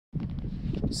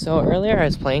So earlier I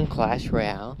was playing Clash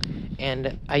Royale,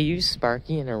 and I used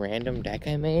Sparky in a random deck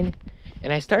I made,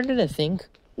 and I started to think,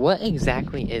 what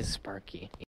exactly is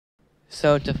Sparky?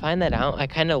 So to find that out, I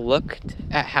kind of looked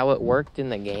at how it worked in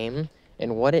the game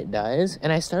and what it does,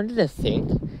 and I started to think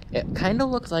it kind of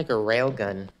looks like a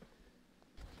railgun.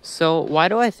 So why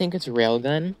do I think it's a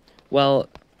railgun? Well,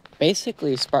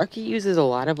 basically, Sparky uses a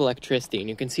lot of electricity, and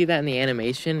you can see that in the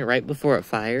animation right before it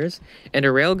fires. And a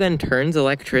railgun turns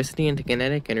electricity into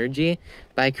kinetic energy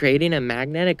by creating a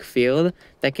magnetic field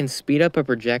that can speed up a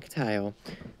projectile.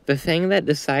 The thing that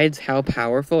decides how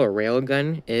powerful a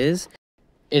railgun is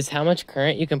how much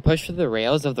current you can push through the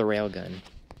rails of the railgun.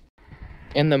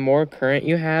 And the more current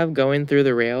you have going through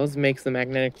the rails makes the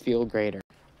magnetic field greater.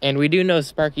 And we do know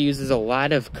Sparky uses a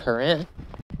lot of current.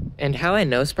 And how I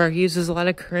know Sparky uses a lot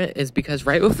of current is because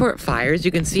right before it fires,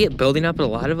 you can see it building up a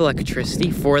lot of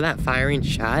electricity for that firing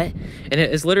shot. And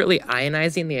it is literally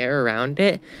ionizing the air around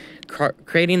it,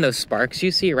 creating those sparks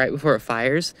you see right before it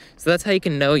fires. So that's how you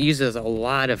can know it uses a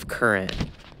lot of current.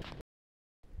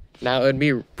 Now, it would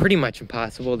be pretty much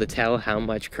impossible to tell how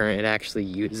much current it actually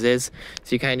uses.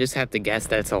 So you kind of just have to guess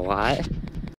that it's a lot.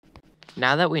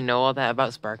 Now that we know all that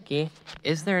about Sparky,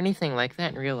 is there anything like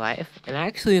that in real life? And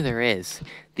actually there is.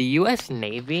 The US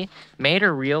Navy made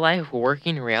a real-life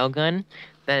working railgun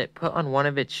that it put on one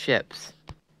of its ships.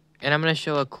 And I'm going to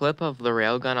show a clip of the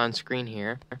railgun on screen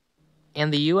here.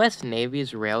 And the US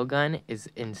Navy's railgun is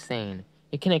insane.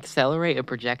 It can accelerate a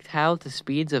projectile to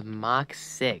speeds of Mach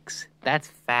 6. That's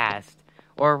fast.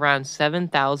 Or around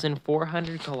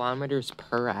 7,400 kilometers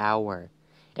per hour.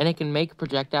 And it can make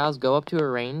projectiles go up to a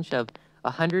range of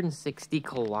 160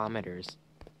 kilometers.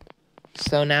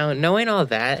 So now, knowing all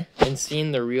that and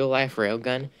seeing the real-life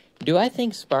railgun, do I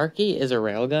think Sparky is a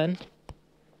railgun?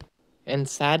 And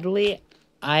sadly,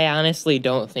 I honestly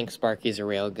don't think Sparky's a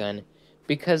railgun,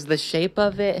 because the shape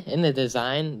of it and the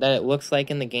design that it looks like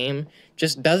in the game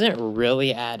just doesn't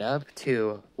really add up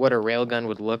to what a railgun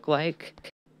would look like.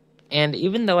 And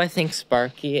even though I think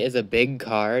Sparky is a big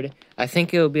card, I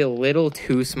think it would be a little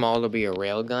too small to be a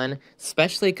railgun,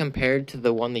 especially compared to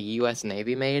the one the US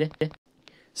Navy made.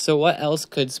 So what else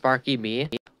could Sparky be?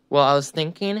 Well, I was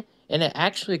thinking, and it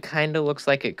actually kind of looks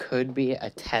like it could be a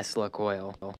Tesla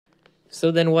coil. So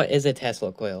then what is a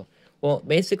Tesla coil? Well,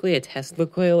 basically a Tesla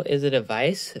coil is a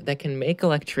device that can make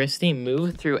electricity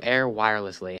move through air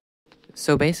wirelessly.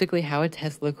 So basically how a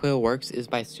Tesla coil works is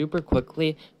by super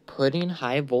quickly putting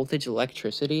high voltage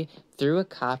electricity through a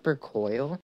copper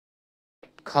coil,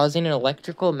 causing an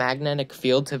electrical magnetic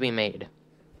field to be made.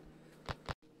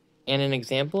 And an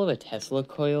example of a Tesla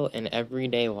coil in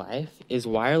everyday life is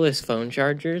wireless phone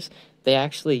chargers. They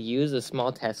actually use a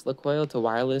small Tesla coil to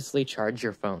wirelessly charge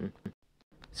your phone.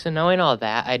 So knowing all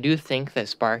that, I do think that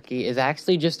Sparky is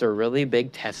actually just a really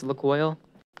big Tesla coil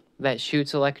that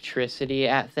shoots electricity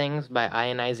at things by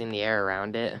ionizing the air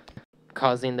around it,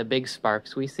 causing the big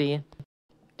sparks we see.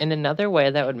 And another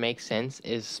way that would make sense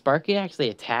is Sparky actually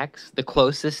attacks the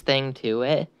closest thing to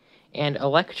it, and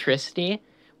electricity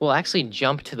will actually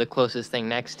jump to the closest thing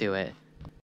next to it.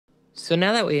 So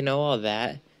now that we know all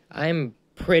that, I'm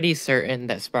pretty certain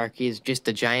that Sparky is just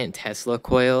a giant Tesla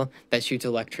coil that shoots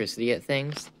electricity at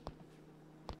things.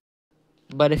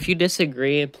 But if you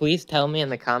disagree, please tell me in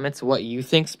the comments what you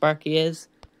think Sparky is.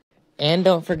 And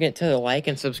don't forget to like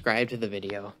and subscribe to the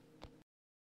video.